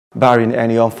Barring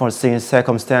any unforeseen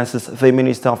circumstances, the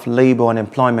Minister of Labour and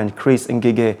Employment,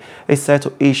 Ngige, is set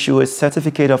to issue a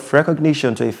certificate of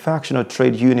recognition to a factional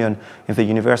trade union in the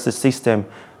university system,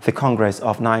 the Congress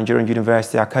of Nigerian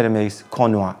University Academics,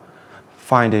 CONUA.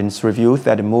 Findings revealed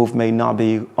that the move may not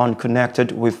be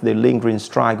unconnected with the lingering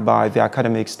strike by the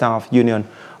Academic Staff Union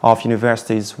of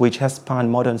Universities, which has spanned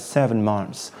more than 7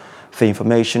 months. The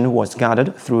information was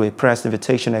gathered through a press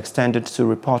invitation extended to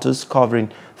reporters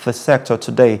covering the sector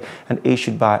today and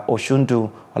issued by Oshundu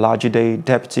Olajide,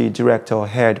 Deputy Director,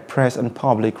 Head, Press and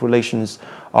Public Relations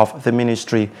of the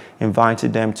Ministry,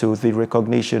 invited them to the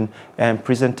recognition and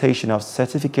presentation of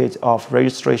certificate of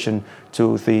registration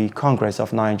to the Congress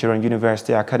of Nigerian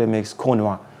University Academics,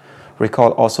 CONUA.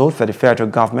 Recall also that the federal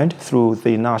government, through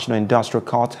the National Industrial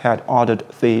Court, had ordered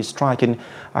the striking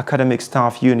academic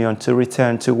staff union to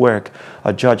return to work,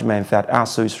 a judgment that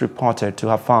ASUU is reported to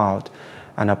have filed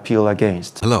an appeal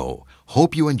against. Hello,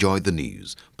 hope you enjoyed the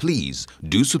news. Please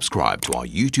do subscribe to our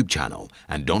YouTube channel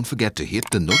and don't forget to hit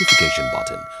the notification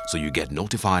button so you get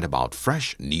notified about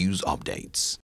fresh news updates.